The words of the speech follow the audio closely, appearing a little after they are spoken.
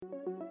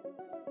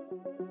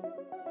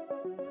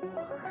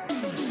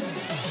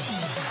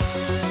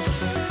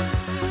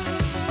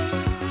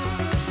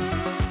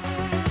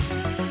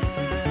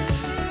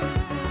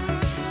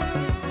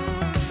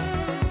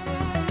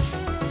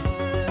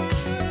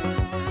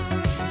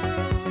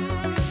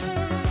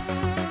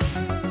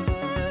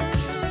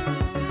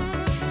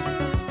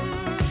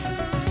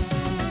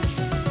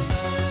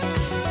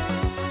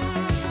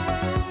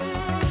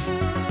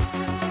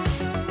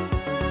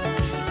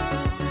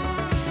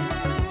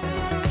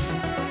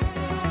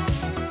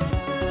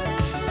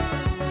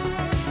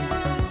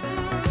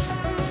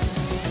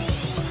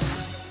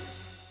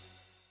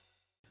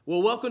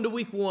Well, welcome to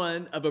week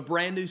one of a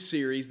brand new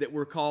series that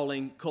we're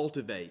calling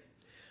Cultivate.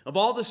 Of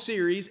all the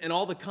series and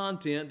all the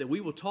content that we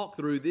will talk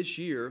through this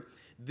year,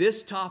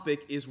 this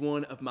topic is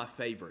one of my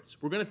favorites.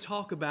 We're going to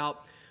talk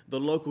about the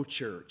local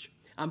church.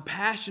 I'm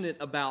passionate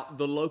about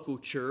the local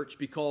church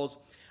because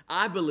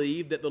I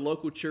believe that the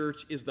local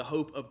church is the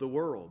hope of the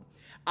world.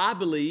 I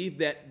believe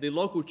that the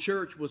local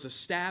church was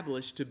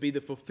established to be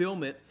the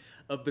fulfillment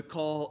of the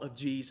call of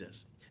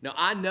Jesus. Now,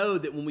 I know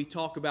that when we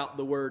talk about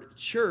the word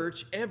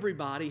church,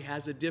 everybody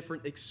has a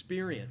different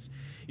experience.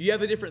 You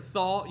have a different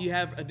thought, you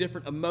have a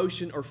different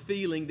emotion or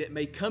feeling that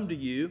may come to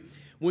you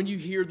when you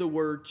hear the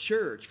word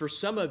church. For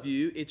some of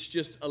you, it's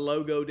just a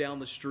logo down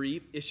the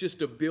street. It's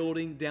just a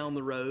building down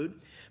the road.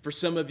 For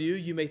some of you,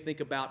 you may think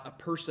about a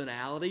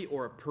personality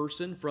or a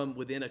person from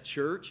within a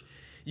church.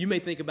 You may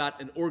think about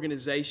an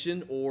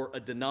organization or a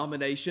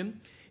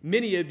denomination.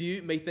 Many of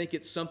you may think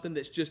it's something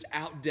that's just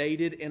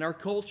outdated in our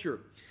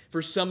culture.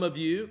 For some of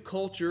you,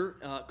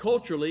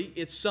 culturally,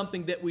 it's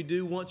something that we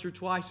do once or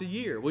twice a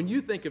year. When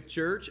you think of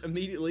church,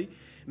 immediately,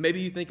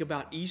 maybe you think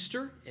about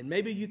Easter and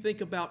maybe you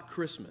think about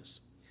Christmas.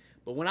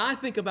 But when I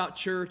think about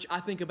church, I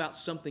think about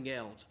something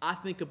else. I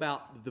think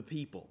about the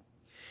people.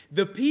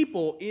 The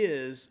people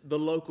is the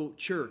local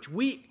church.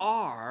 We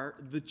are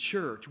the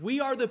church. We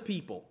are the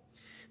people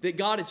that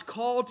God has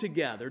called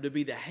together to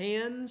be the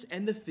hands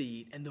and the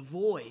feet and the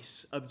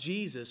voice of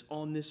Jesus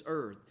on this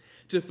earth,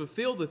 to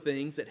fulfill the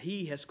things that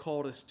He has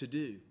called us to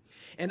do.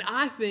 And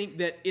I think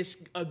that it's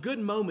a good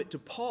moment to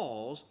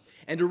pause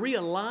and to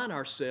realign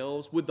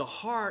ourselves with the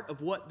heart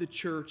of what the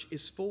church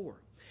is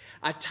for.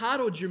 I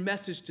titled your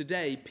message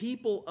today,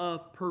 People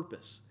of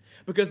Purpose,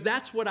 because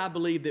that's what I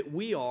believe that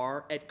we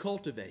are at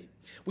Cultivate.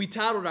 We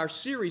titled our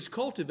series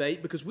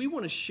Cultivate because we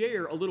want to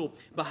share a little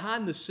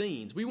behind the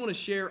scenes. We want to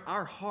share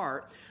our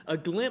heart, a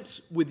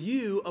glimpse with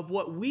you of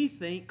what we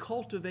think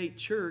Cultivate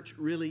Church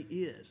really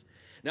is.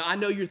 Now, I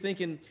know you're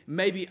thinking,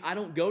 maybe I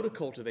don't go to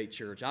Cultivate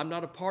Church. I'm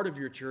not a part of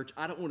your church.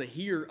 I don't want to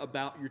hear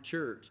about your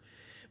church.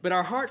 But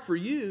our heart for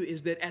you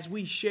is that as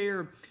we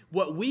share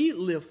what we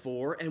live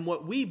for and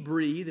what we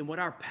breathe and what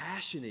our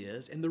passion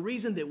is, and the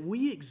reason that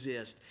we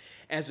exist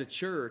as a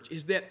church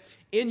is that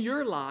in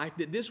your life,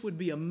 that this would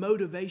be a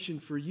motivation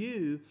for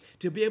you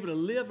to be able to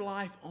live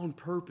life on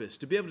purpose,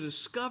 to be able to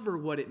discover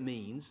what it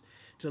means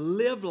to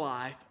live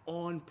life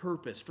on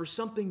purpose for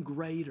something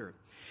greater.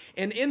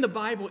 And in the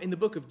Bible, in the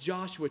book of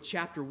Joshua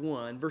chapter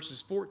 1,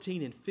 verses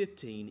 14 and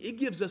 15, it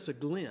gives us a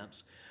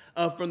glimpse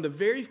of from the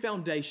very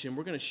foundation,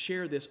 we're going to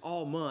share this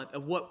all month,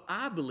 of what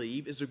I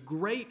believe is a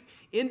great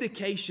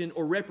indication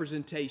or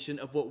representation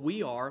of what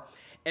we are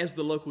as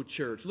the local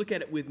church. Look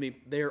at it with me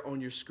there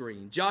on your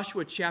screen.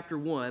 Joshua chapter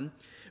 1,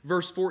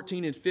 verse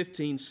 14 and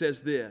 15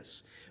 says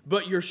this,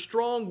 "But your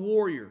strong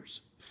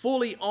warriors,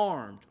 fully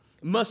armed,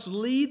 must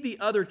lead the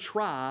other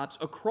tribes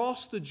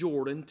across the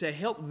Jordan to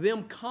help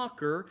them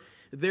conquer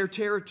their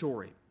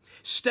territory.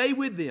 Stay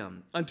with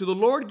them until the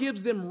Lord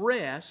gives them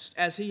rest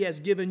as He has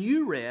given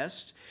you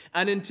rest,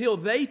 and until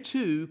they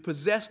too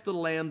possess the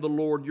land the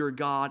Lord your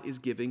God is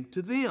giving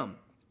to them.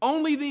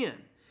 Only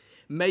then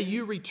may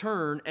you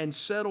return and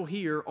settle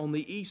here on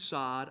the east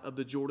side of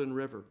the Jordan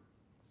River,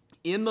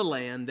 in the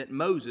land that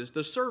Moses,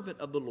 the servant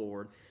of the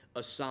Lord,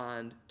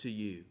 assigned to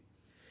you."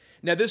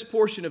 Now, this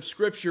portion of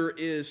Scripture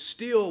is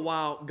still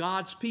while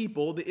God's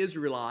people, the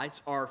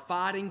Israelites, are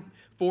fighting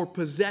for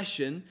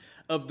possession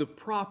of the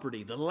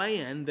property, the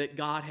land that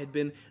God had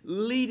been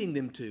leading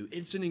them to.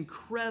 It's an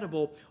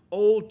incredible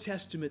Old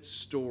Testament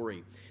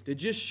story that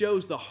just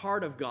shows the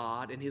heart of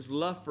God and His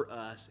love for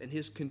us and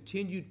His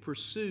continued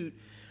pursuit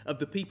of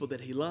the people that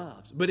He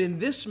loves. But in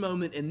this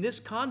moment, in this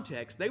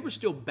context, they were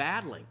still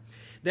battling.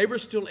 They were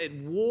still at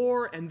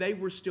war and they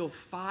were still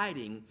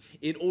fighting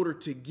in order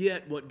to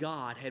get what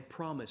God had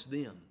promised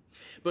them.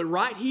 But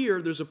right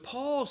here, there's a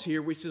pause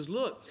here where He says,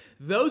 look,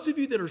 those of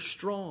you that are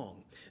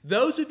strong,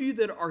 those of you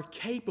that are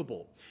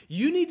capable,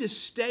 you need to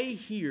stay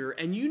here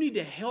and you need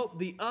to help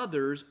the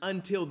others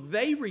until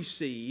they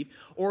receive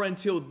or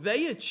until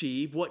they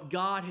achieve what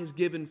God has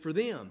given for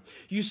them.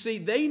 You see,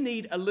 they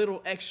need a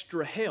little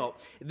extra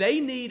help. They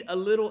need a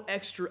little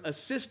extra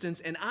assistance,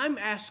 and I'm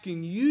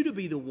asking you to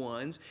be the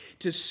ones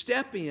to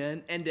step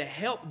in and to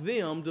help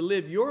them to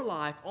live your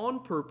life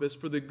on purpose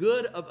for the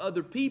good of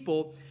other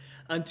people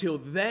until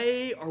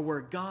they are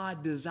where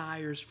God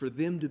desires for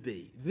them to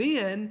be.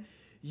 Then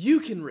you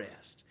can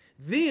rest.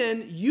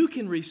 Then you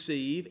can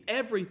receive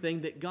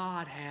everything that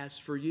God has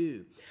for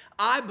you.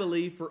 I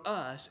believe for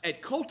us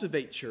at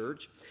Cultivate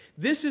Church,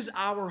 this is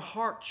our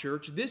heart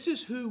church. This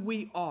is who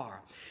we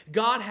are.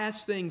 God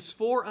has things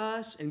for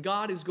us, and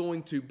God is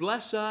going to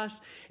bless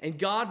us, and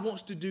God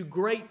wants to do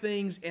great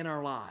things in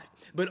our life.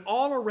 But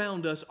all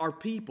around us are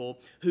people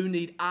who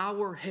need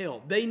our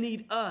help. They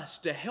need us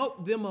to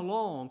help them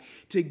along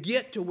to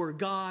get to where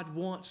God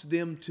wants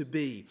them to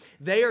be.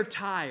 They are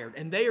tired,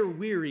 and they are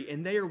weary,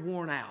 and they are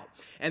worn out.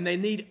 And they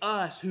need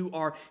us who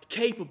are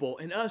capable,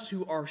 and us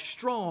who are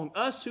strong,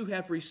 us who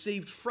have received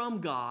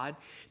from God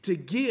to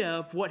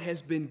give what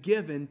has been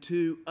given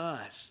to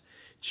us.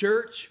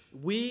 Church,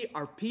 we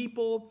are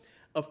people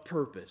of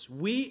purpose.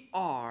 We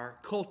are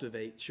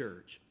Cultivate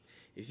Church.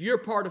 If you're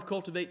a part of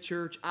Cultivate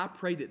Church, I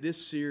pray that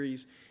this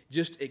series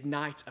just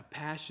ignites a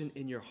passion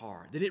in your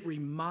heart, that it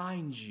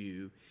reminds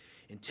you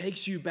and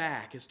takes you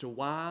back as to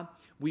why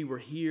we were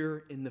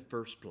here in the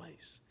first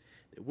place.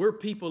 That we're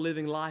people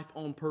living life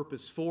on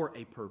purpose for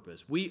a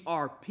purpose. We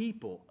are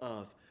people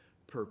of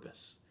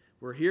purpose.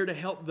 We're here to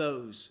help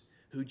those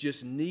who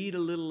just need a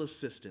little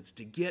assistance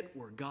to get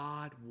where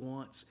God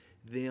wants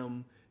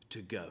them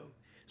to go.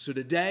 So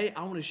today,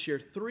 I want to share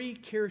 3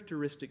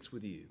 characteristics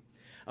with you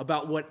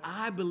about what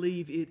I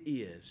believe it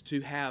is to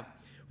have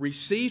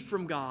received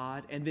from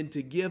God and then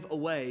to give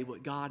away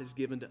what God has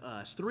given to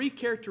us. 3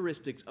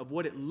 characteristics of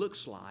what it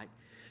looks like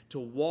to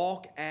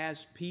walk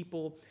as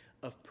people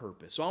of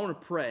purpose. So I want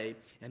to pray,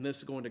 and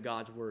let's go into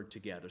God's Word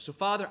together. So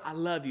Father, I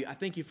love you. I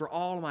thank you for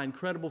all of my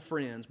incredible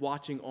friends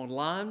watching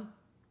online,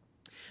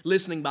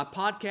 listening by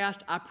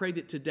podcast. I pray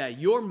that today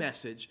your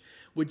message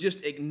would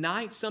just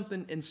ignite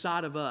something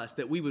inside of us,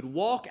 that we would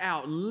walk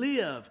out,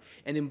 live,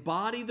 and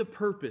embody the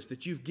purpose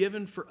that you've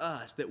given for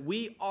us, that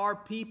we are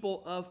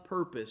people of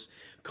purpose,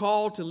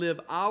 called to live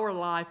our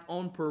life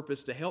on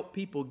purpose to help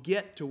people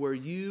get to where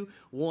you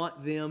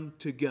want them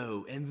to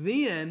go. And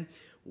then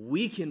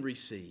we can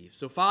receive.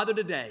 So Father,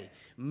 today,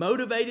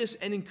 motivate us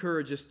and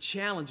encourage us,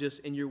 challenge us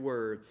in your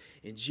word.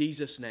 In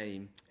Jesus'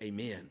 name,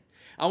 amen.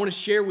 I want to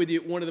share with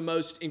you one of the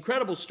most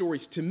incredible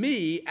stories to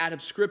me out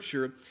of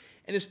Scripture,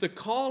 and it's the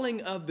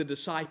calling of the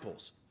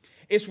disciples.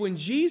 It's when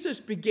Jesus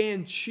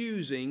began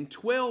choosing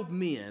 12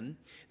 men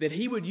that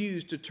he would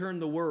use to turn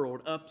the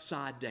world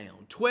upside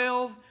down.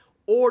 12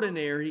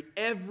 ordinary,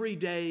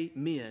 everyday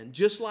men,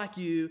 just like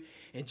you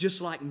and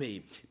just like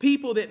me.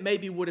 People that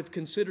maybe would have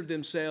considered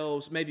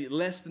themselves maybe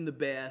less than the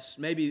best,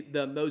 maybe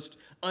the most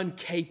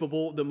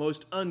incapable, the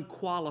most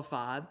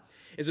unqualified.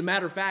 As a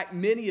matter of fact,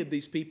 many of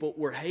these people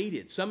were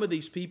hated. Some of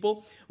these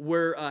people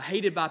were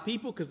hated by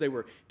people because they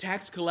were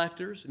tax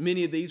collectors.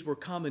 Many of these were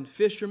common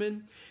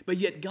fishermen. But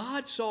yet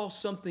God saw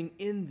something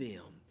in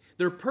them.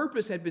 Their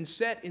purpose had been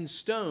set in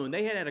stone.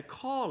 They had a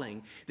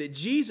calling that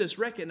Jesus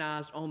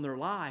recognized on their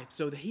life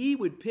so that he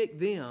would pick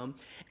them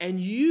and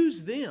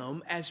use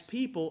them as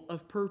people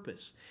of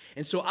purpose.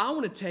 And so I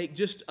want to take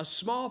just a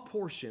small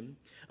portion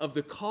of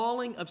the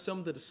calling of some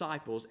of the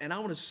disciples, and I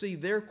want to see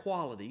their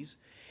qualities,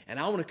 and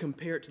I want to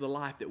compare it to the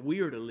life that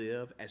we are to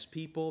live as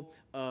people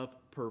of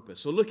purpose.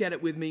 So look at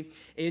it with me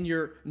in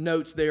your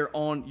notes there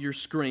on your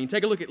screen.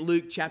 Take a look at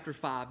Luke chapter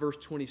 5, verse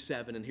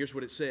 27, and here's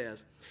what it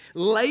says.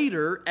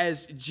 Later,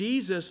 as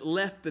Jesus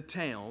left the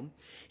town,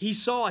 he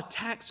saw a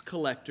tax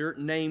collector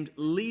named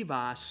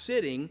Levi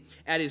sitting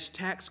at his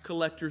tax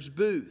collector's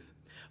booth.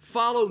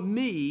 "Follow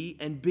me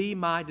and be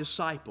my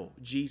disciple,"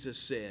 Jesus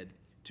said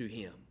to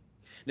him.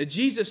 Now,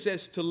 Jesus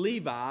says to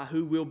Levi,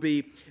 who will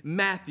be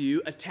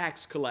Matthew, a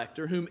tax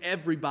collector, whom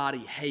everybody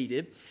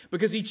hated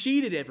because he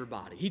cheated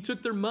everybody. He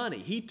took their money.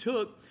 He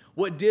took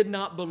what did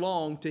not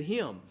belong to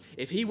him.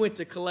 If he went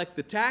to collect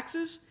the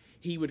taxes,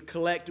 he would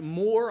collect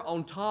more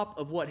on top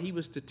of what he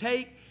was to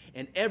take,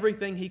 and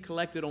everything he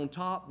collected on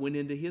top went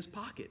into his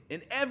pocket.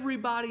 And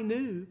everybody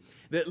knew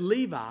that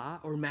Levi,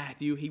 or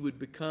Matthew, he would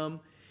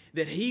become,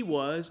 that he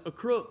was a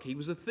crook. He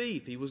was a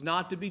thief. He was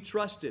not to be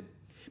trusted.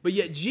 But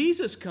yet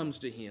Jesus comes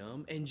to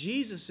him and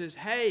Jesus says,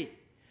 "Hey,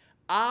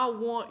 I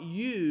want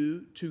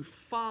you to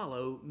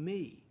follow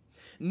me."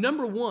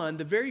 Number one,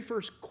 the very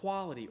first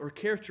quality or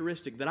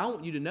characteristic that I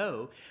want you to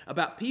know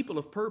about people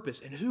of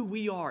purpose and who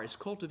we are as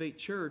Cultivate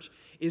Church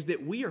is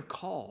that we are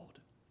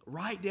called.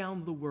 Write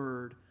down the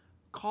word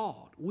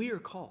called. We are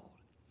called.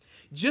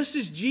 Just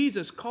as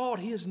Jesus called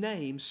his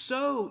name,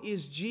 so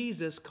is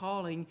Jesus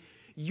calling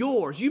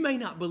yours. You may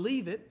not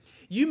believe it.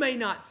 You may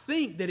not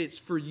think that it's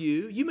for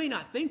you. You may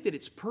not think that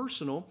it's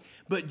personal,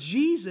 but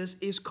Jesus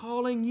is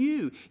calling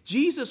you.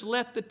 Jesus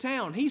left the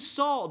town. He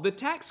saw the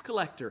tax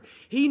collector.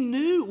 He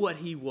knew what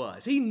he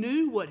was. He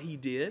knew what he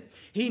did.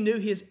 He knew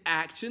his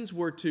actions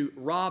were to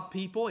rob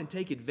people and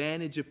take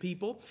advantage of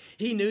people.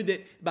 He knew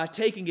that by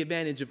taking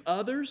advantage of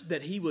others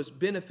that he was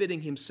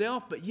benefiting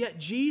himself, but yet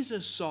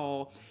Jesus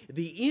saw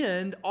the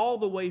end all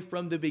the way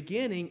from the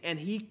beginning,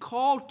 and he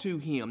called to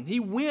him. He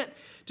went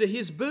to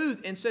his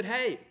booth and said,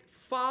 "Hey,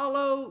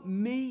 follow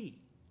me."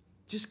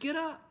 Just get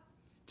up.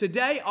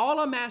 Today, all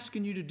I'm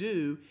asking you to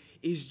do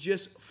is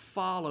just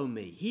follow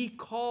me. He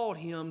called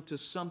him to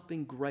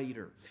something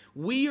greater.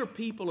 We are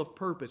people of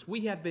purpose.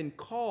 We have been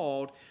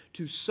called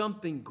to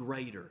something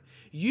greater.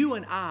 You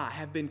and I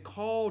have been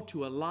called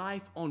to a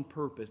life on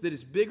purpose that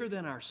is bigger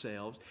than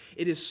ourselves.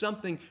 It is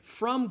something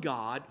from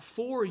God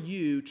for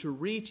you to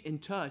reach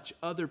and touch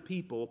other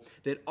people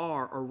that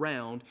are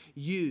around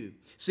you.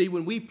 See,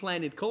 when we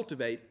planted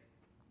Cultivate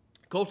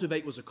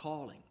was a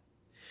calling.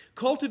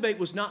 Cultivate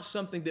was not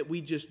something that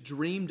we just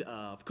dreamed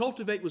of.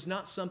 Cultivate was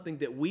not something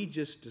that we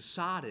just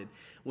decided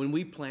when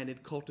we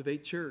planted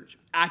Cultivate Church.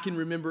 I can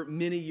remember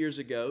many years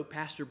ago,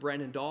 Pastor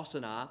Brandon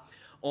Dawson and I,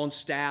 on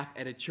staff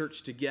at a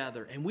church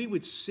together, and we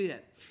would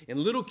sit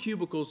in little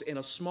cubicles in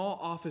a small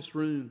office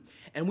room,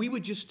 and we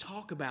would just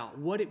talk about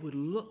what it would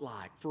look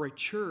like for a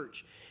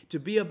church to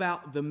be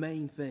about the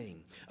main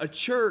thing. A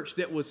church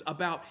that was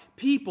about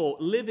people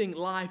living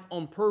life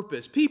on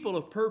purpose, people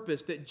of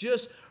purpose that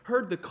just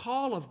heard the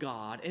call of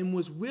God and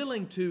was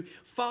willing to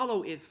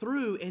follow it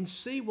through and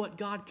see what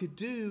God could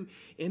do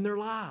in their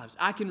lives.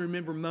 I can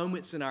remember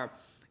moments in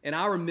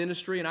our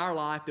ministry, in our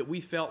life, that we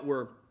felt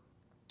were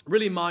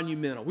really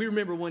monumental. We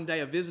remember one day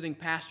a visiting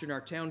pastor in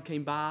our town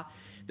came by.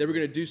 They were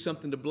going to do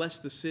something to bless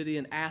the city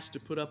and asked to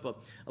put up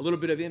a little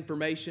bit of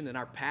information, and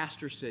our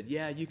pastor said,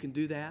 "Yeah, you can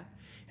do that."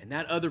 And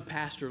that other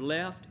pastor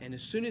left, and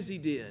as soon as he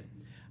did,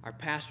 our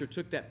pastor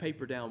took that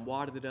paper down,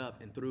 wadded it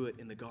up, and threw it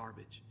in the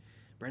garbage.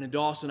 Brandon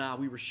Dawson and I,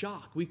 we were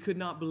shocked. We could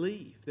not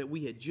believe that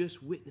we had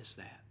just witnessed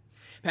that.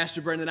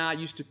 Pastor Brandon and I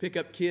used to pick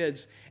up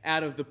kids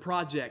out of the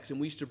projects, and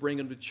we used to bring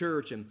them to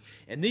church. And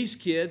these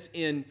kids,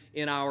 in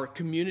our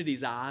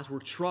community's eyes, were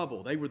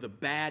trouble. They were the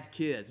bad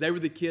kids. They were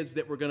the kids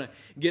that were going to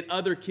get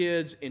other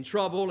kids in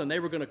trouble, and they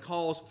were going to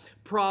cause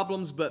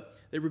problems. But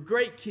they were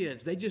great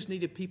kids. They just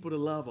needed people to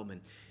love them.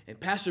 And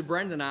Pastor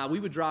Brandon and I, we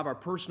would drive our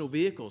personal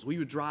vehicles. We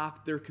would drive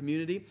to their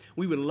community.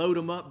 We would load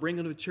them up, bring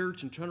them to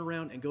church, and turn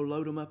around and go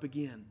load them up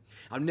again.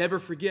 I'll never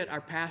forget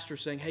our pastor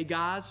saying, "Hey,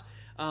 guys,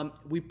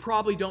 we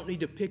probably don't need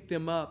to pick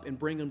them up and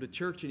bring them to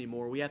church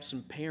anymore. We have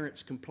some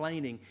parents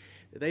complaining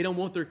that they don't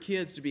want their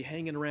kids to be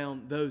hanging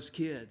around those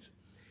kids."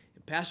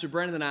 And Pastor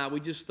Brandon and I, we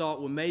just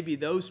thought, well, maybe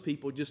those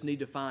people just need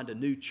to find a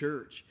new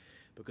church,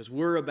 because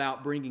we're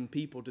about bringing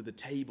people to the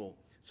table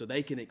so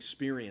they can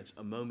experience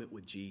a moment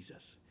with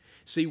Jesus.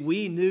 See,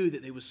 we knew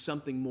that there was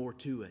something more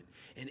to it.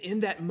 And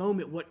in that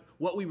moment,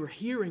 what we were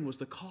hearing was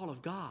the call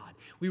of God.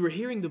 We were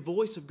hearing the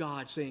voice of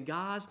God saying,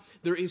 "Guys,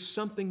 there is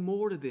something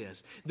more to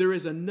this. There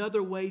is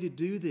another way to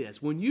do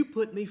this. When you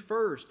put me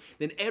first,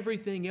 then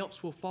everything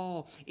else will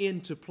fall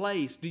into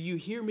place. Do you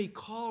hear me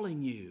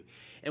calling you?"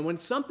 And when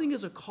something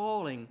is a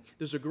calling,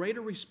 there's a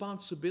greater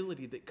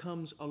responsibility that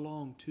comes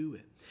along to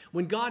it.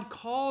 When God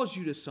calls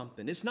you to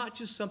something, it's not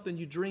just something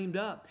you dreamed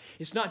up.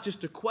 It's not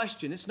just a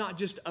question. It's not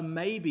just a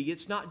maybe.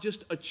 It's not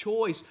just a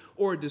choice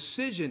or a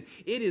decision.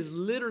 It is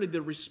literally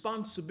the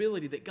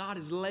responsibility that God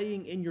is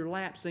laying in your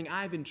lap, saying,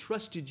 "I've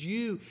entrusted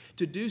you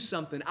to do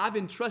something. I've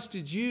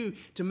entrusted you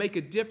to make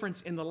a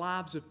difference in the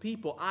lives of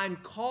people. I'm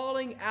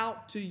calling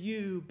out to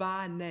you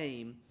by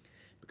name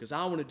because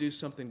I want to do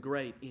something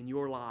great in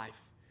your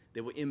life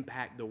that will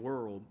impact the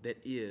world that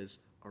is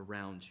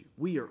around you."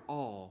 We are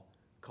all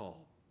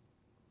called.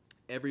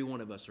 Every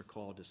one of us are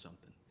called to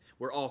something.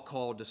 We're all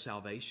called to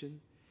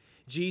salvation.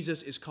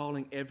 Jesus is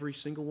calling every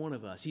single one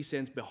of us. He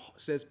says,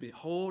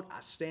 "Behold,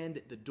 I stand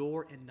at the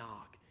door and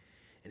knock.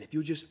 And if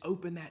you'll just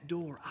open that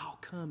door, I'll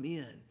come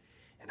in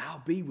and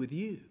I'll be with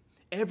you."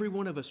 Every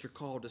one of us are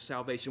called to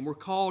salvation. We're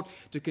called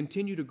to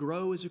continue to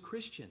grow as a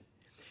Christian.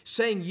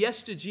 Saying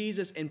yes to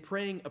Jesus and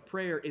praying a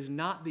prayer is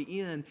not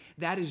the end.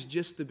 That is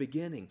just the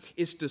beginning.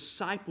 It's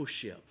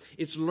discipleship.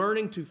 It's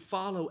learning to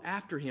follow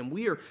after Him.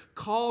 We are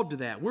called to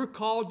that. We're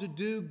called to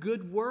do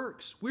good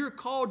works. We're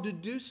called to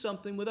do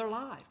something with our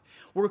life.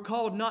 We're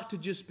called not to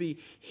just be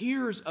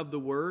hearers of the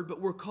Word,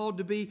 but we're called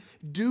to be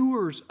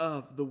doers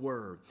of the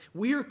Word.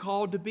 We are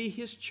called to be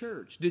His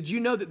church. Did you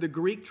know that the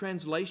Greek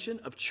translation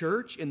of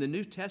church in the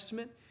New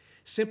Testament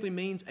simply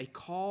means a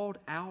called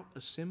out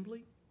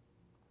assembly?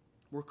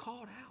 We're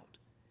called out.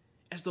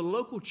 As the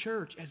local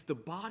church, as the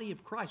body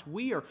of Christ,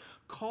 we are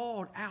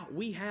called out.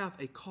 We have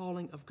a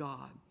calling of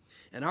God.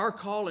 And our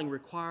calling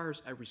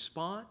requires a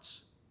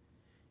response,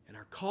 and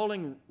our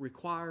calling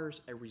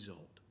requires a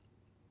result.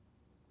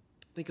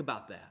 Think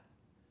about that.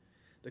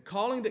 The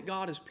calling that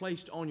God has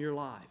placed on your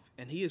life,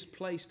 and He has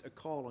placed a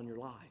call on your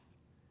life.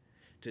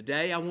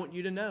 Today, I want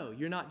you to know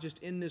you're not just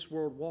in this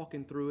world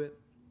walking through it,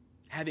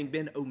 having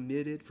been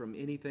omitted from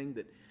anything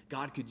that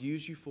God could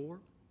use you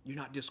for. You're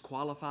not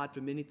disqualified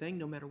from anything,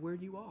 no matter where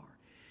you are.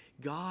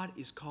 God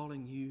is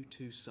calling you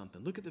to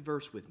something. Look at the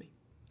verse with me.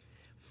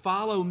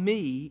 "Follow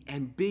me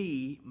and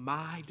be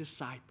my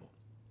disciple."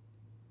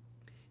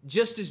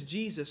 Just as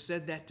Jesus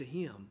said that to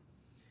him,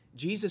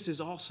 Jesus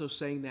is also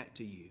saying that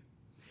to you.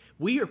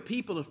 We are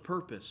people of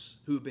purpose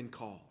who have been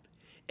called.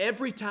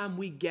 Every time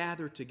we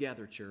gather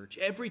together, church,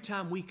 every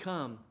time we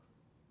come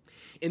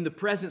in the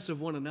presence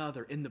of one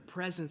another, in the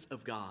presence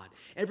of God,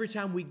 every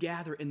time we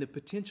gather in the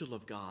potential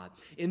of God,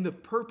 in the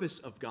purpose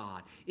of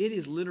God, it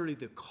is literally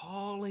the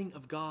calling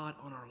of God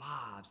on our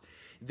lives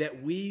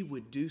that we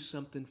would do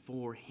something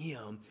for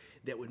Him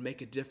that would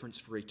make a difference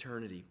for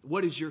eternity.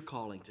 What is your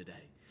calling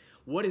today?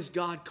 What is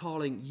God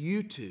calling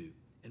you to,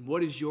 and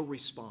what is your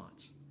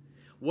response?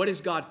 What has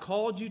God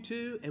called you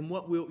to, and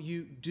what will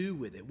you do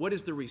with it? What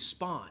is the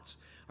response?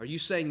 Are you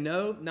saying,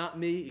 "No, not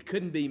me, it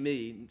couldn't be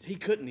me.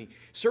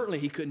 Certainly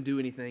he couldn't do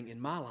anything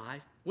in my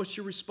life"? What's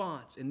your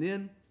response? And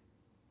then,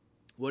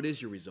 what is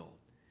your result?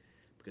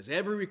 Because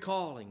every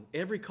calling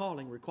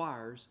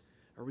requires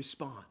a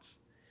response.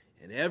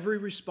 And every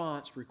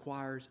response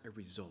requires a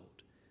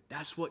result.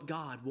 That's what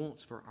God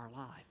wants for our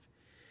life.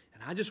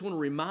 And I just want to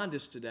remind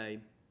us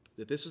today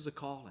that this is a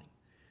calling.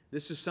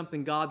 This is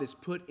something God has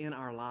put in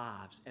our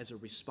lives as a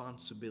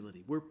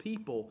responsibility. We're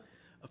people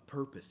of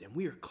purpose, and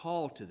we are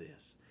called to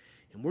this.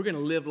 And we're going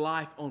to live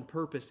life on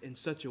purpose in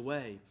such a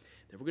way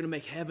that we're going to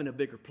make heaven a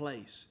bigger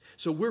place.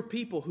 So we're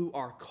people who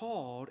are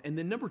called. And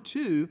then number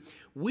two,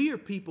 we are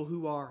people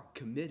who are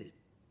committed.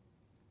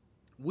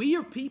 We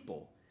are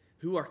people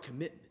who are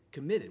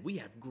committed. We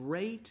have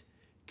great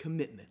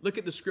commitment. Look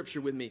at the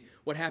scripture with me,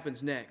 what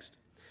happens next.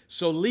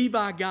 So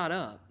Levi got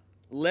up,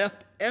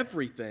 left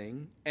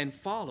everything, and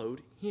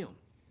followed him.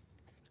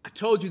 I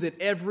told you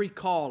that every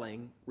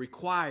calling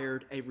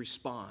required a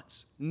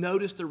response.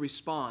 Notice the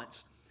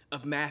response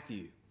of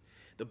Matthew.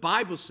 The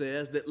Bible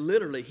says that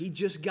literally he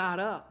just got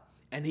up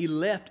and he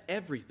left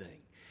everything.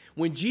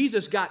 When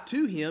Jesus got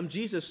to him,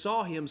 Jesus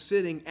saw him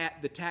sitting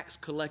at the tax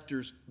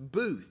collector's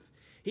booth.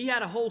 He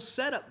had a whole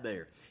setup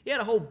there. He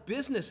had a whole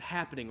business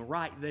happening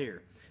right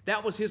there.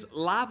 That was his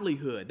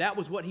livelihood. That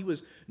was what he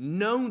was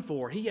known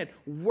for. He had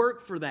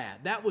worked for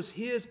that. That was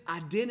his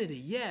identity.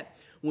 Yet,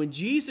 when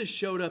Jesus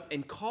showed up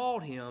and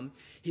called him,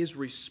 his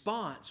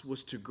response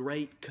was to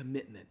great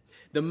commitment.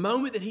 The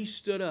moment that he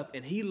stood up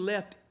and he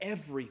left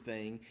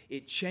everything,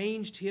 it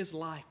changed his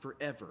life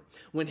forever.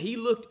 When he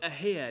looked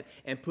ahead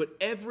and put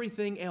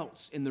everything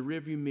else in the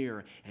rearview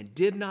mirror and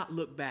did not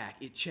look back,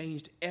 it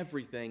changed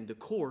everything, the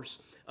course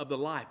of the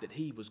life that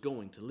he was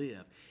going to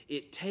live.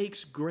 It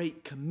takes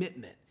great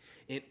commitment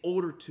in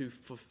order to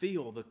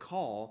fulfill the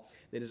call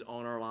that is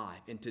on our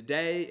life. And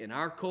today, in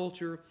our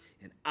culture,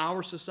 in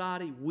our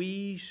society,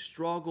 we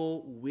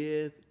struggle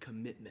with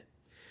commitment.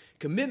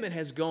 Commitment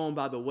has gone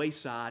by the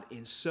wayside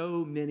in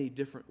so many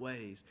different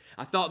ways.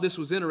 I thought this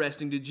was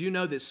interesting. Did you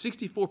know that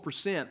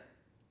 64%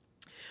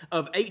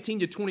 of 18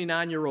 to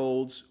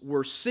 29-year-olds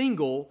were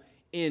single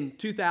in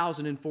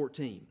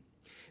 2014?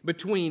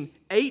 Between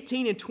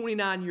 18 and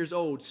 29 years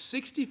old,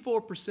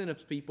 64%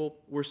 of people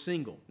were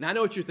single. Now, I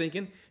know what you're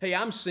thinking. Hey,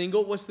 I'm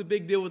single. What's the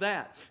big deal with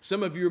that?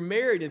 Some of you are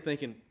married and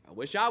thinking, I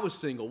wish I was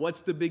single.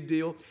 What's the big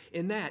deal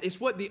in that? It's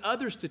what the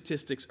other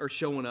statistics are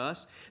showing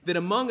us, that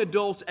among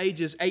adults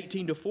ages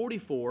 18 to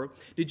 44,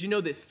 did you know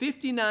that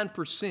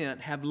 59%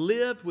 have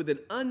lived with an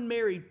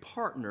unmarried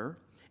partner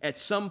at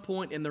some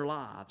point in their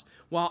lives,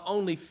 while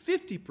only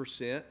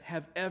 50%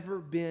 have ever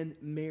been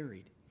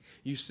married?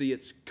 You see,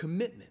 it's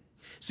commitment.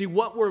 See,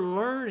 what we're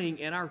learning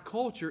in our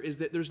culture is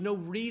that there's no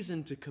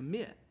reason to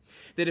commit.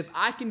 That if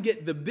I can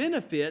get the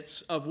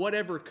benefits of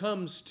whatever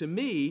comes to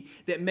me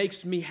that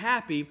makes me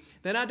happy,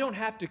 then I don't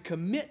have to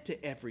commit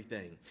to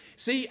everything.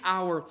 See,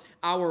 our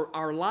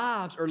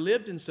lives are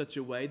lived in such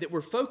a way that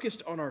we're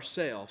focused on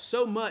ourselves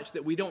so much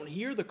that we don't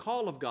hear the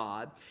call of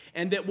God,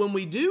 and that when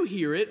we do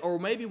hear it, or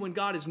maybe when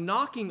God is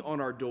knocking on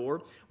our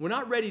door, we're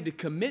not ready to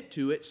commit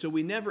to it, so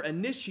we never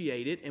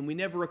initiate it and we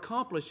never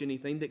accomplish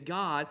anything that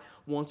God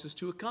wants us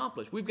to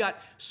accomplish. We've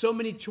got so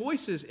many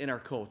choices in our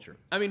culture.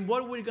 I mean,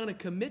 what are we going to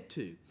commit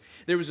to?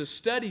 There was a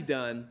study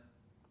done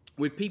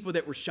with people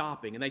that were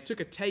shopping, and they took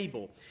a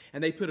table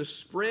and they put a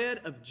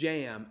spread of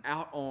jam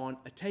out on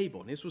a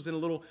table. And this was in a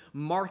little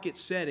market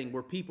setting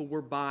where people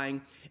were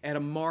buying at a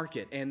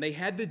market, and they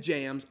had the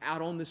jams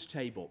out on this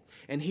table.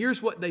 And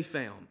here's what they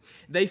found.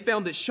 They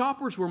found that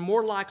shoppers were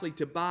more likely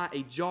to buy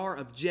a jar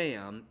of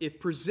jam if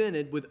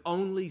presented with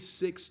only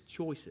 6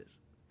 choices.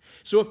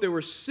 So if there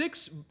were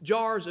 6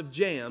 jars of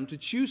jam to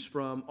choose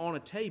from on a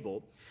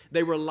table,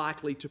 they were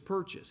likely to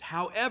purchase.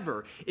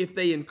 However, if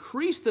they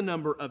increased the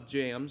number of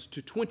jams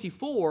to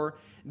 24,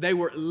 they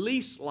were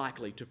least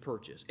likely to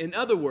purchase. In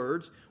other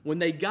words, when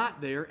they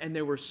got there and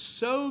there were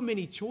so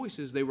many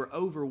choices, they were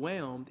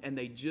overwhelmed and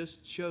they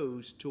just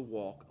chose to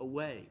walk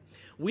away.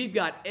 We've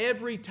got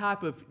every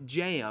type of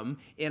jam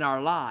in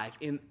our life,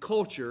 in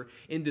culture,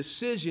 in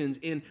decisions,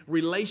 in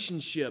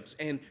relationships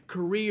and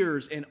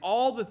careers, and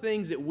all the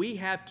things that we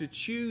have to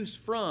choose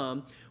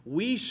from.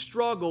 We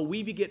struggle,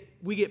 we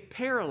get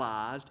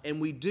paralyzed,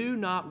 and we do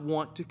not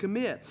want to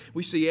commit.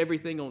 We see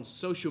everything on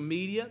social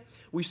media.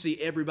 We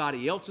see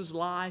everybody else's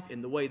life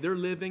and the way they're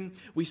living.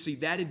 We see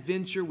that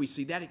adventure. We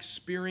see that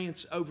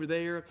experience over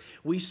there.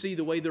 We see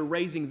the way they're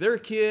raising their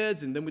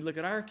kids, and then we look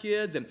at our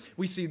kids, and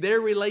we see their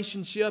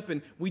relationship,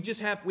 and we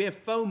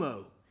have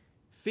FOMO,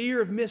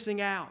 fear of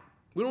missing out.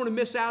 We don't want to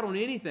miss out on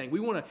anything. We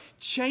want to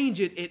change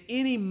it at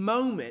any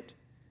moment.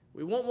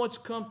 We want what's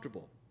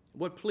comfortable,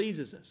 what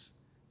pleases us,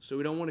 so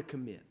we don't want to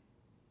commit.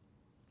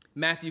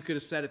 Matthew could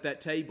have sat at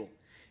that table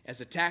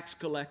as a tax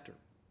collector,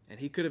 and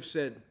he could have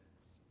said,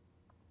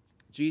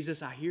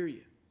 Jesus, I hear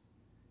you.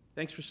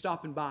 Thanks for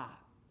stopping by.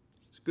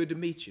 It's good to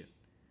meet you,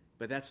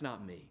 but that's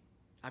not me.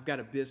 I've got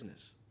a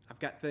business. I've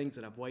got things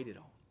that I've waited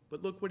on.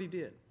 But look what he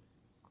did.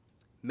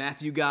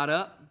 Matthew got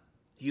up,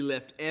 he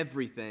left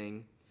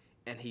everything,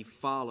 and he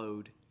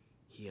followed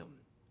him.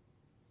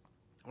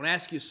 I want to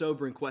ask you a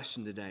sobering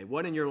question today.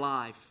 What in your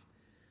life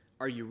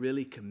are you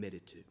really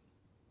committed to?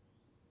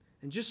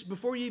 And just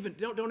before you even,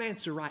 don't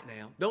answer right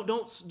now.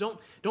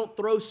 Don't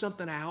throw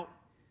something out.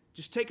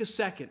 Just take a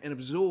second and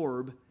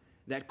absorb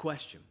that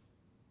question.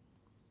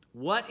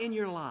 What in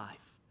your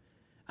life,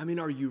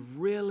 are you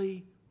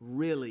really,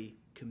 really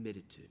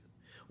committed to?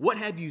 What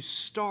have you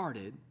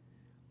started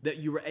that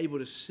you were able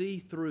to see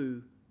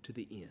through to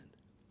the end.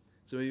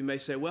 Some of you may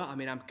say, well,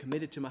 I'm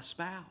committed to my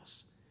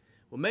spouse.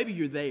 Well, maybe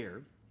you're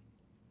there.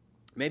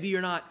 Maybe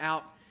you're not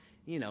out,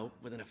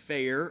 with an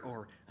affair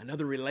or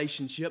another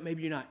relationship.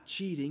 Maybe you're not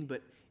cheating,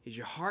 but is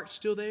your heart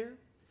still there?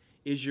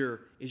 Is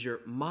your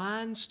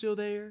mind still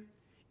there?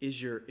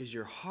 Is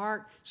your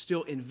heart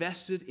still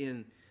invested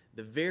in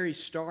the very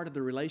start of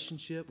the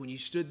relationship when you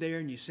stood there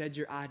and you said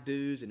your I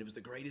do's and it was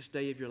the greatest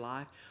day of your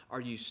life?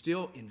 Are you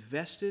still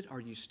invested?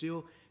 Are you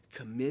still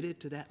committed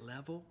to that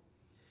level?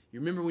 You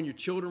remember when your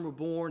children were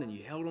born and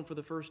you held them for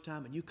the first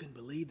time and you couldn't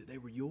believe that they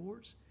were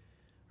yours?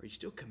 Are you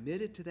still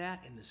committed to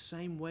that in the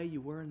same way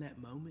you were in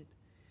that moment?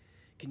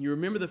 Can you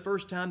remember the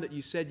first time that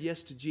you said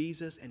yes to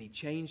Jesus and He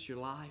changed your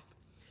life?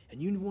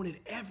 And you wanted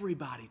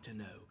everybody to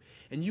know.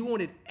 And you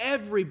wanted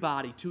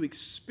everybody to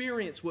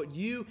experience what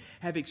you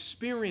have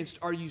experienced.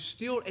 Are you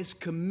still as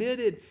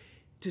committed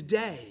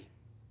today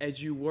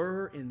as you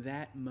were in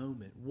that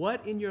moment?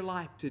 What in your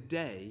life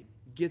today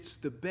gets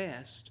the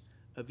best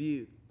of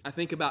you? I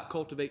think about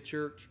Cultivate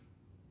Church.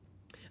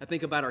 I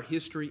think about our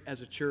history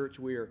as a church.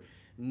 We're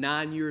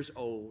 9 years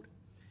old.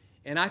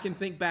 And I can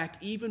think back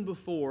even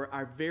before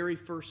our very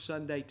first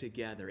Sunday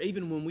together,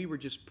 even when we were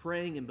just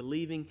praying and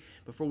believing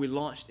before we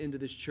launched into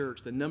this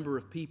church, the number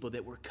of people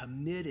that were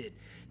committed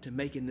to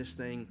making this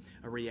thing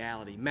a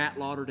reality. Matt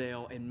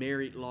Lauderdale and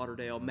Mary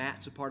Lauderdale.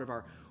 Matt's a part of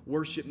our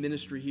worship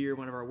ministry here,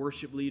 one of our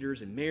worship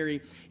leaders, and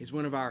Mary is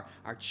one of our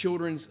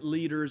children's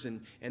leaders,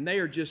 and they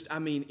are just,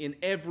 in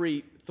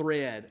every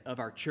thread of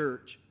our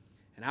church.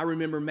 And I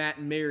remember Matt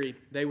and Mary,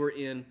 they were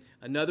in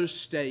another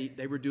state.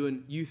 They were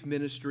doing youth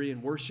ministry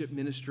and worship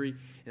ministry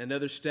in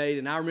another state.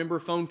 And I remember a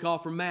phone call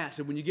from Matt.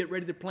 Said, when you get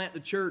ready to plant the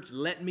church,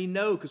 let me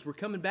know because we're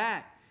coming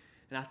back.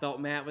 And I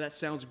thought, Matt, well, that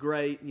sounds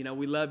great.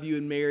 We love you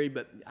and Mary,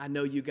 but I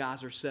know you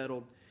guys are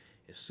settled.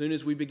 As soon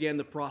as we began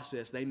the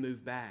process, they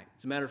moved back.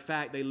 As a matter of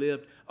fact, they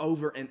lived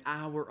over an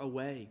hour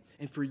away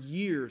and for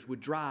years would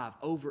drive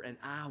over an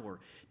hour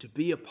to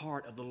be a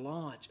part of the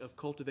launch of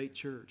Cultivate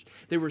Church.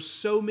 There were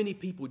so many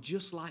people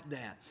just like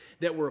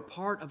that were a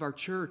part of our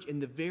church in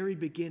the very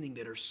beginning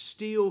that are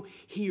still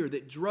here,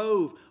 that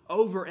drove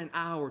over an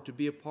hour to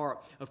be a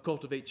part of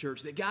Cultivate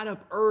Church, that got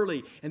up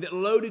early and that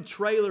loaded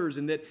trailers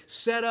and that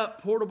set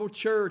up portable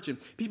church, and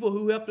people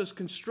who helped us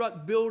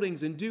construct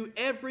buildings and do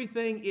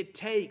everything it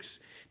takes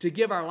to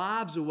give our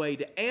lives away,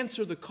 to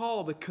answer the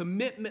call. The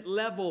commitment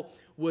level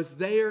was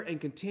there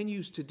and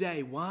continues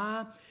today.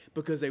 Why?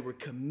 Because they were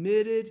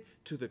committed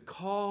to the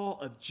call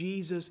of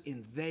Jesus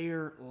in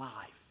their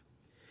life.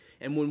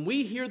 And when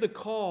we hear the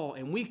call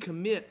and we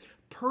commit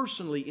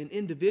personally and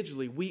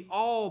individually, we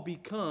all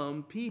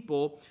become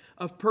people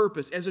of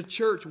purpose. As a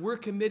church, we're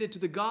committed to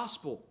the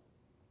gospel.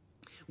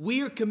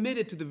 We are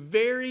committed to the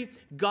very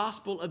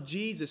gospel of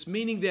Jesus,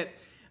 meaning that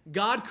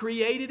God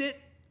created it,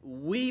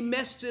 we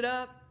messed it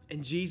up,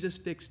 and Jesus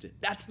fixed it.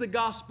 That's the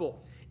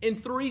gospel. In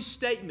 3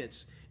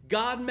 statements,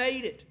 God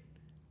made it,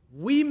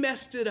 we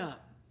messed it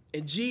up,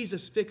 and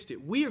Jesus fixed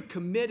it. We are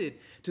committed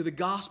to the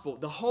gospel,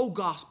 the whole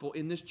gospel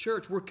in this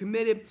church. We're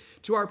committed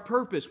to our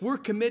purpose. We're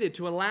committed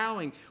to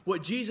allowing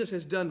what Jesus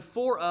has done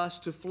for us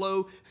to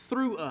flow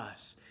through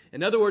us.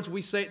 In other words,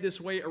 we say it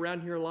this way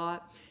around here a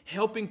lot,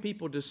 helping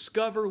people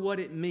discover what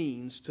it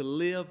means to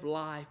live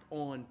life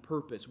on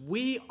purpose.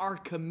 We are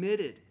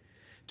committed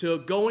to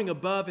going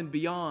above and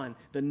beyond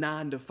the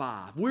 9 to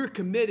 5. We're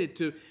committed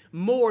to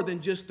more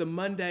than just the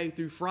Monday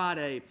through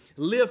Friday,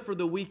 live for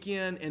the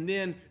weekend, and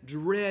then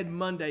dread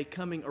Monday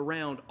coming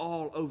around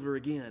all over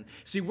again.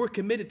 See, we're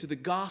committed to the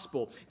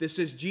gospel that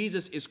says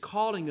Jesus is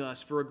calling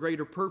us for a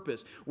greater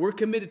purpose. We're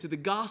committed to the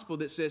gospel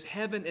that says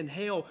heaven and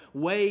hell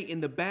weigh in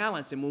the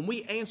balance. And when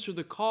we answer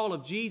the call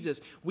of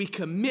Jesus, we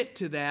commit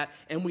to that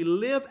and we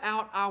live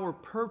out our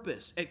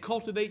purpose. At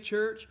Cultivate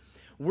Church,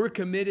 we're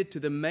committed to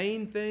the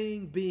main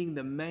thing being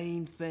the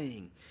main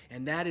thing,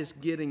 and that is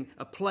getting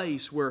a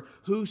place where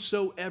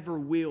whosoever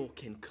will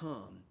can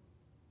come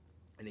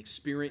and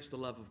experience the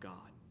love of God.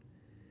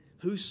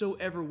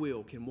 Whosoever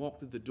will can walk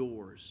through the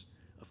doors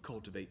of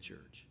Cultivate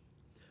Church.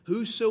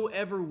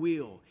 Whosoever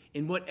will,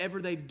 in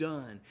whatever they've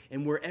done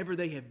and wherever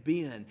they have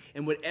been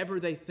and whatever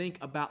they think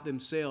about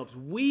themselves,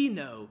 we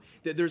know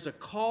that there's a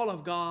call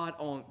of God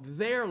on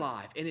their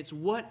life, and it's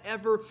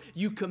whatever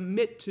you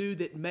commit to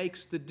that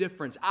makes the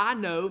difference. I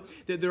know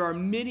that there are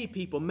many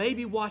people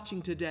maybe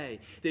watching today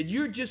that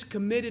you're just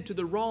committed to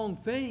the wrong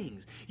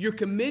things. You're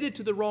committed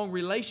to the wrong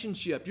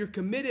relationship. You're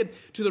committed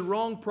to the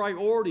wrong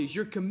priorities.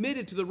 You're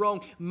committed to the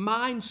wrong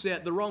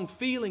mindset, the wrong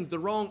feelings, the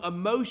wrong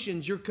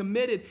emotions. You're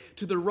committed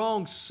to the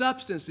wrong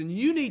substance, and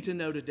you need to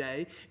know today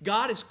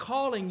God is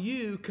calling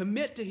you,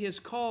 commit to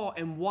His call,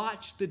 and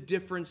watch the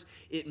difference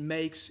it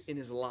makes in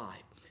His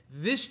life.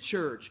 This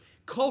church,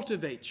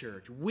 Cultivate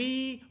Church,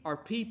 we are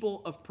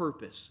people of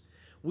purpose.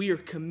 We are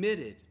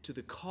committed to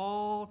the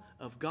call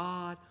of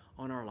God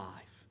on our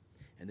life.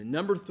 And the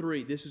number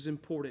 3, this is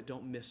important,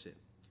 don't miss it.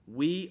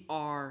 We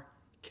are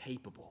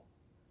capable.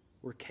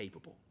 We're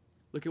capable.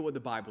 Look at what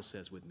the Bible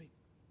says with me.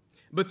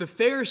 But the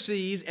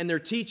Pharisees and their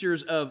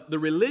teachers of the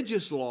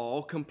religious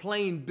law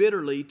complained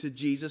bitterly to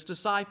Jesus'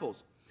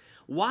 disciples.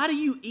 Why do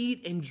you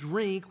eat and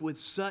drink with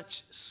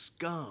such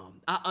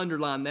scum? I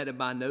underlined that in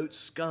my notes,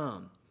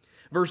 scum.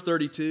 Verse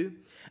 32,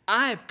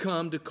 I have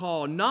come to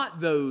call not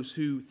those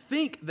who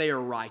think they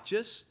are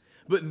righteous,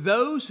 but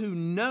those who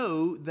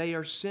know they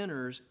are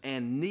sinners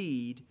and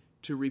need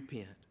to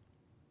repent.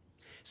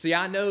 See,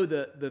 I know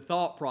the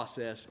thought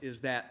process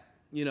is that,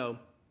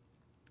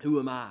 who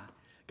am I?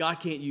 God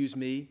can't use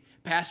me.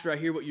 Pastor, I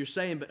hear what you're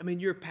saying, but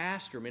you're a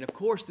pastor. Of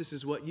course this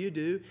is what you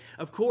do.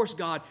 Of course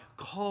God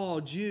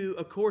called you.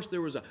 Of course there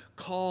was a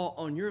call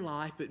on your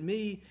life, but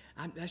me,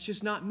 that's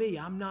just not me.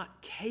 I'm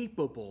not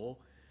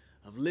capable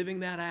of living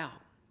that out.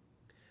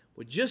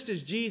 Well, just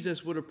as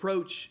Jesus would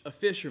approach a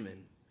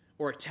fisherman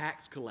or a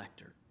tax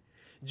collector,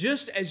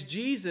 just as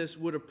Jesus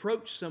would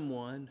approach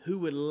someone who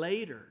would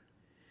later,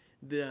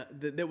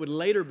 that would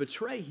later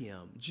betray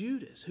him,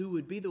 Judas, who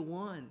would be the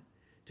one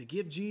to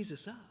give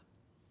Jesus up.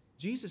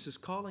 Jesus is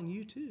calling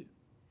you too.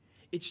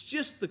 It's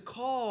just the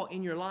call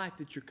in your life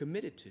that you're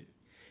committed to.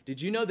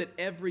 Did you know that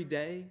every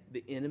day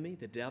the enemy,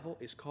 the devil,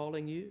 is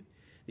calling you?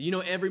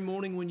 Every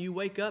morning when you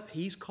wake up,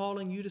 he's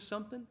calling you to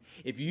something.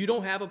 If you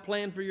don't have a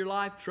plan for your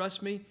life,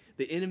 trust me,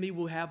 the enemy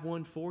will have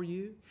one for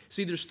you.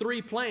 See, there's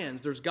three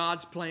plans. There's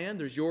God's plan,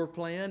 there's your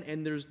plan,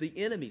 and there's the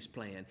enemy's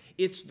plan.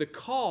 It's the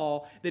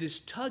call that is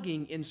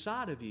tugging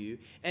inside of you,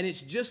 and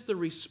it's just the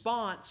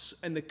response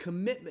and the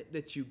commitment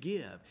that you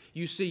give.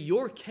 You see,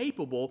 you're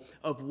capable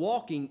of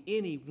walking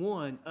any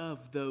one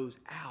of those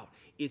out.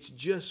 It's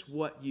just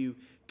what you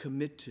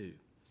commit to.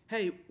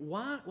 Hey,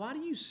 why do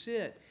you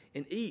sit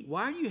and eat?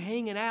 Why are you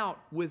hanging out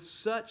with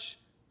such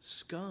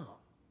scum?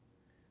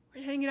 Why are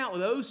you hanging out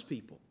with those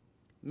people?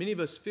 Many of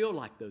us feel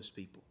like those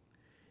people.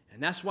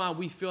 And that's why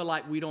we feel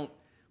like we don't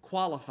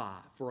qualify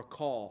for a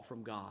call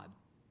from God.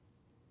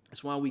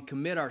 That's why we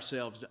commit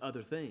ourselves to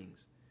other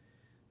things.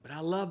 But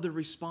I love the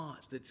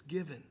response that's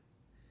given.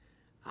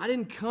 I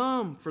didn't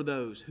come for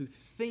those who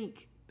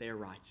think they're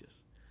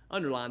righteous.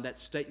 Underline that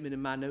statement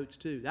in my notes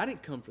too. I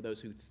didn't come for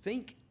those who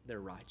think they're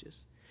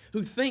righteous,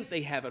 who think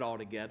they have it all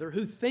together,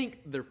 who think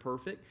they're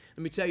perfect.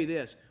 Let me tell you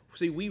this.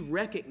 See, we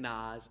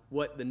recognize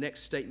what the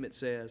next statement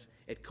says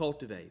at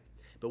Cultivate.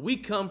 But we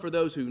come for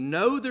those who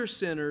know they're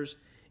sinners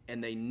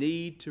and they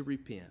need to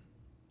repent.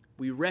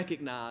 We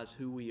recognize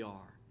who we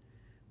are.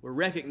 We're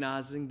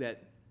recognizing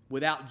that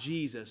without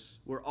Jesus,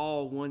 we're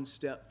all one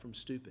step from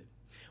stupid.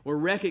 We're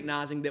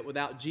recognizing that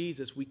without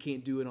Jesus, we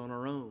can't do it on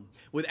our own.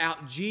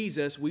 Without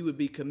Jesus, we would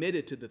be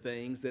committed to the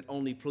things that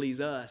only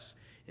please us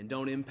and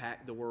don't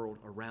impact the world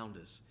around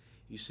us.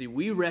 You see,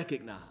 we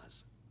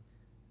recognize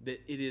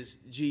that it is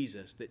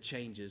Jesus that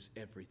changes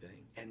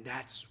everything, and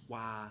that's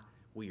why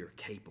we are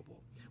capable.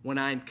 When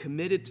I am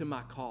committed to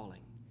my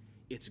calling,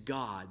 it's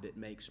God that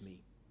makes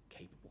me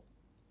capable.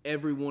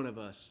 Every one of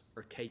us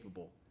are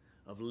capable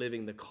of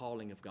living the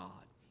calling of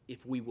God.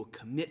 If we will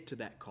commit to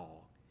that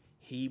call,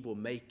 He will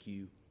make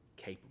you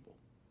capable.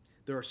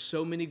 There are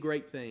so many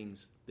great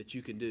things that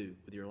you can do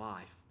with your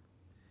life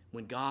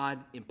when God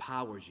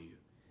empowers you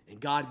and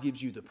God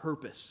gives you the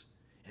purpose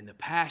and the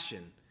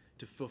passion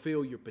to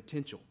fulfill your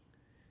potential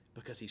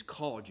because He's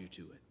called you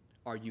to it.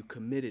 Are you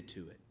committed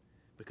to it?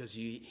 Because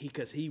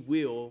He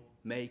will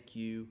make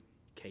you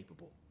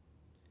capable.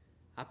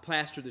 I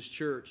pastor this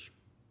church,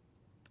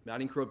 but I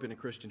didn't grow up in a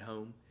Christian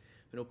home.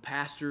 There were no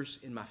pastors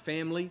in my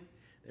family.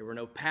 There were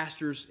no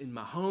pastors in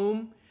my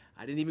home.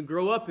 I didn't even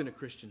grow up in a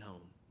Christian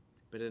home.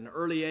 But at an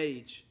early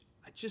age,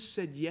 I just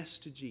said yes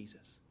to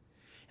Jesus.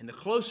 And the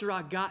closer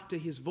I got to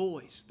His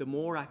voice, the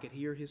more I could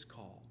hear His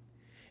call.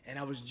 And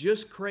I was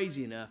just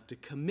crazy enough to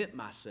commit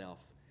myself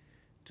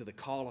to the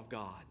call of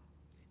God.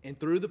 And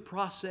through the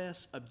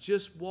process of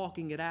just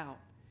walking it out,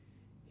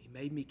 He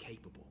made me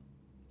capable.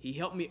 He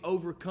helped me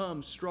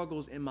overcome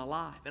struggles in my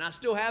life. And I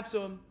still have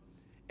some.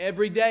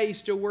 Every day He's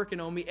still working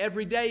on me.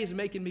 Every day He's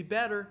making me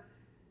better.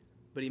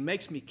 But He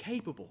makes me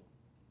capable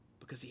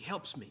because He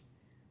helps me.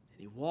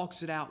 And He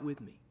walks it out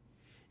with me.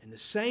 And the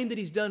same that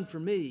He's done for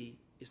me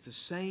is the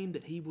same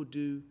that He will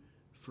do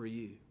for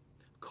you.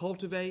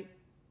 Cultivate.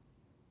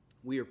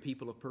 We are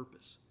people of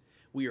purpose.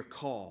 We are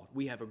called.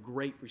 We have a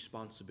great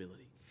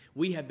responsibility.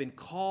 We have been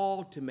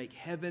called to make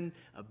heaven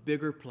a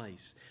bigger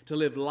place, to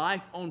live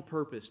life on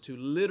purpose, to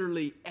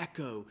literally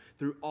echo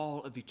through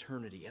all of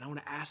eternity. And I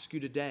want to ask you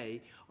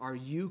today, are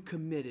you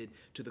committed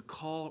to the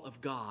call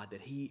of God that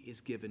He is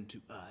given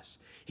to us?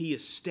 He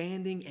is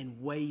standing and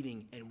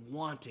waiting and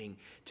wanting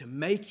to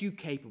make you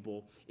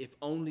capable if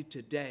only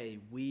today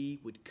we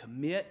would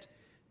commit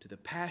to the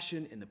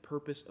passion and the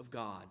purpose of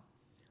God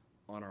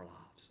on our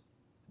lives.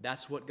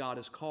 That's what God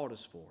has called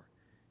us for,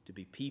 to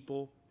be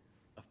people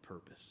of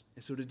purpose.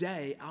 And so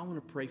today, I want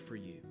to pray for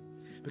you.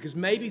 Because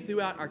maybe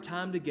throughout our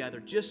time together,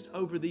 just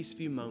over these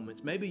few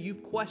moments, maybe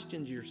you've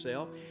questioned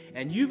yourself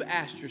and you've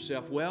asked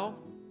yourself,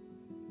 well,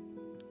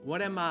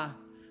 what am I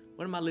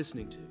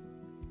listening to?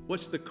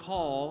 What's the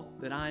call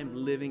that I'm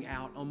living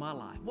out on my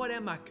life? What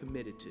am I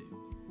committed to?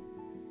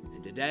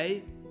 And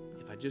today,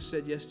 if I just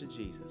said yes to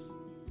Jesus,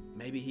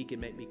 maybe He can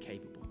make me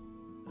capable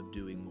of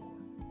doing more.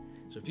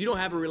 So if you don't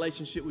have a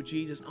relationship with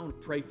Jesus, I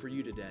want to pray for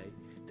you today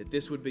that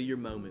this would be your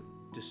moment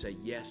to say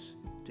yes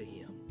to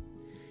Him.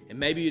 And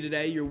maybe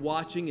today you're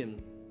watching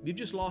and you've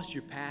just lost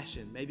your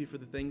passion, maybe for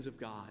the things of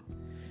God.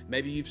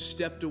 Maybe you've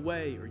stepped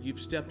away or you've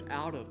stepped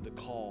out of the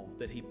call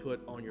that He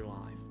put on your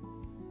life.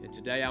 And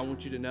today I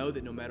want you to know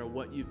that no matter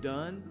what you've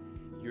done,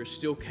 you're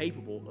still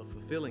capable of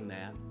fulfilling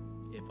that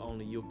if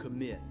only you'll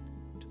commit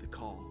to the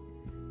call.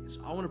 And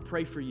so I want to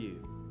pray for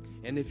you.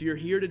 And if you're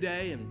here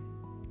today and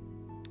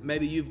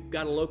maybe you've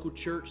got a local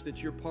church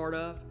that you're part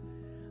of,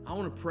 I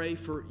want to pray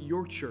for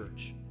your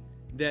church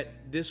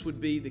that this would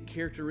be the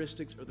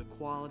characteristics or the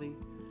quality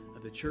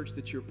of the church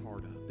that you're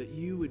part of, that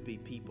you would be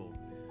people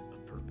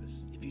of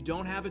purpose. If you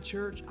don't have a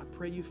church, I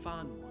pray you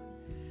find one.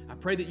 I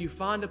pray that you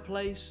find a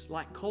place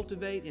like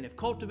Cultivate, and if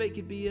Cultivate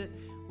could be it,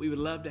 we would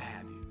love to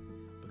have you,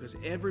 because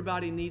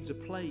everybody needs a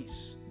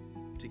place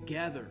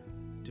together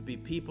to be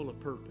people of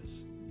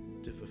purpose,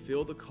 to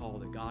fulfill the call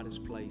that God has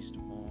placed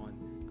on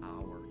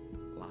our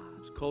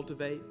lives.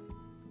 Cultivate,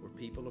 we're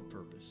people of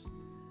purpose.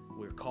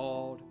 We're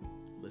called,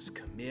 let's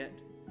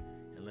commit,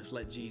 and let's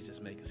let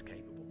Jesus make us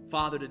capable.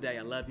 Father, today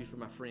I love you for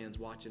my friends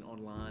watching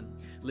online,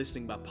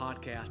 listening by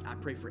podcast. I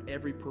pray for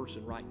every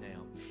person right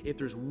now. If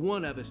there's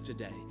one of us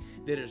today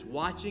that is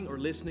watching or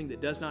listening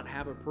that does not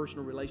have a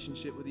personal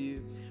relationship with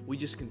you, we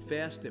just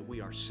confess that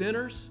we are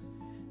sinners,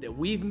 that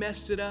we've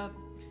messed it up,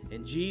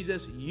 and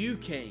Jesus, you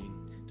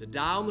came to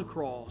die on the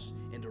cross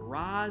and to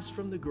rise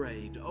from the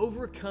grave, to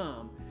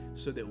overcome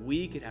so that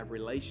we could have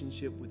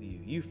relationship with you.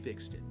 You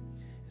fixed it.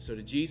 So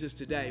to Jesus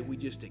today, we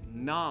just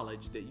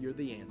acknowledge that you're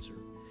the answer.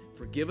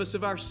 Forgive us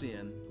of our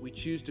sin. We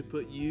choose to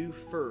put you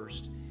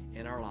first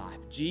in our life.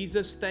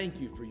 Jesus, thank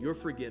you for your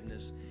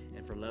forgiveness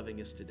and for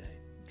loving us today.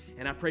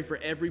 And I pray for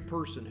every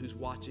person who's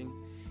watching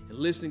and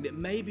listening that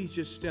maybe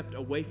just stepped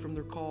away from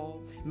their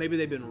call. Maybe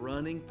they've been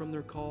running from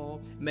their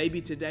call.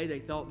 Maybe today they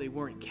thought they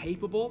weren't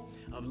capable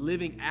of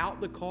living out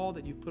the call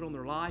that you've put on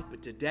their life.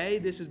 But today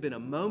this has been a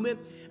moment,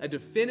 a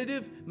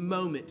definitive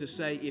moment to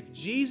say, if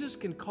Jesus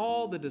can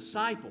call the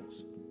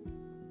disciples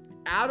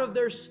out of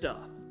their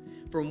stuff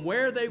from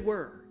where they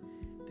were,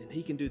 then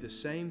He can do the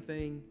same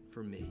thing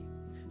for me.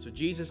 So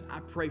Jesus, I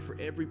pray for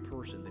every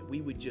person that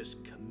we would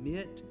just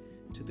commit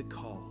to the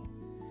call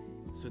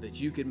so that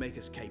you can make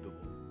us capable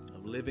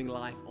of living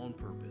life on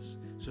purpose,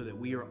 so that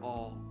we are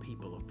all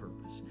people of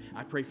purpose.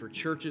 I pray for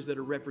churches that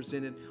are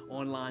represented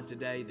online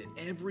today, that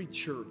every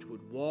church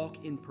would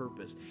walk in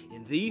purpose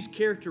in these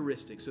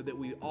characteristics so that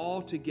we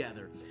all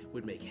together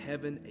would make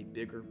heaven a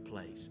bigger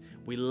place.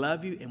 We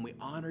love you and we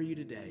honor you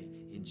today.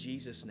 In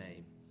Jesus'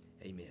 name,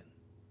 amen.